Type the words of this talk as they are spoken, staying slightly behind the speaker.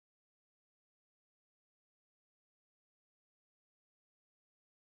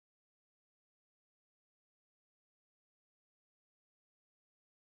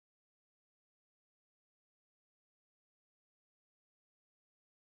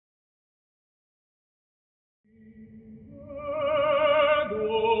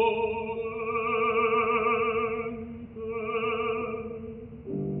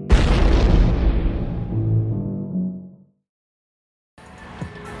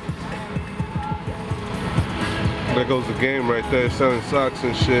There goes the game right there, selling socks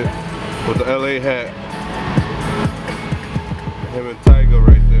and shit with the LA hat. Him and Tiger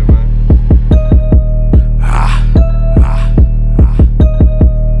right there, man.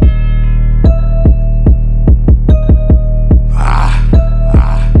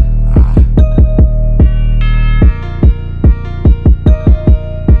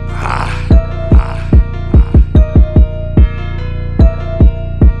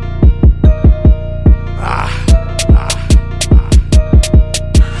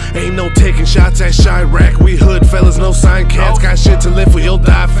 Ain't no taking shots at Chirac. We hood fellas, no sign cats. Got shit to live for, you'll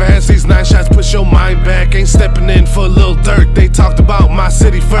die fast. These 9 shots push your mind back. Ain't stepping in for a little dirt. They talked about my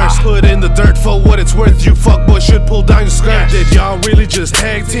city first. Hood in the dirt for what it's worth. You fuckboy should pull down your skirt. Did y'all really just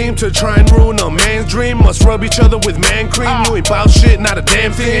tag team to try and ruin a man's dream? Must rub each other with man cream. You ain't bout shit, not a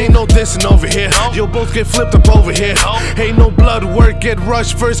damn thing. Ain't no dissing over here. You'll both get flipped up over here. Ain't no blood work. Get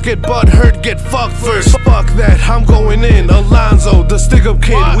rushed first, get butt hurt, get fucked first. Fuck that, I'm going in. Alonzo, the stick-up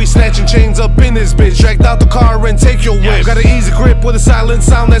kid. We snatching chains up in this bitch. Dragged out the car and take your whip. Got an easy grip with a silent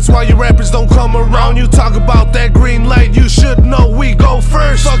sound. That's why your rappers don't come around. You talk about that green light, you should know we go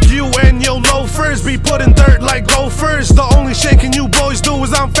first. Fuck you and your loafers. Be putting dirt like gophers. The only shanking you boys do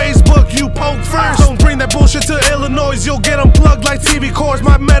is on Facebook. You poke first. Don't bring that bullshit to Illinois. You'll get unplugged like TV cords.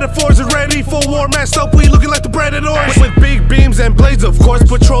 My metaphors are ready for war. Masked up, we looking like the Predators. With big beams and blades, of course.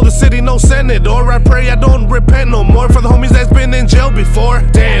 Patrol the city, no senator. I pray I don't repent no more for the homies that's been in jail before.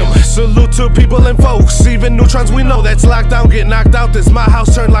 Damn, salute to people and folks. Even neutrons we know that's locked down, get knocked out. This my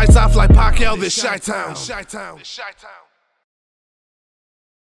house, turn lights off like Pacquiao. This Chi-Town.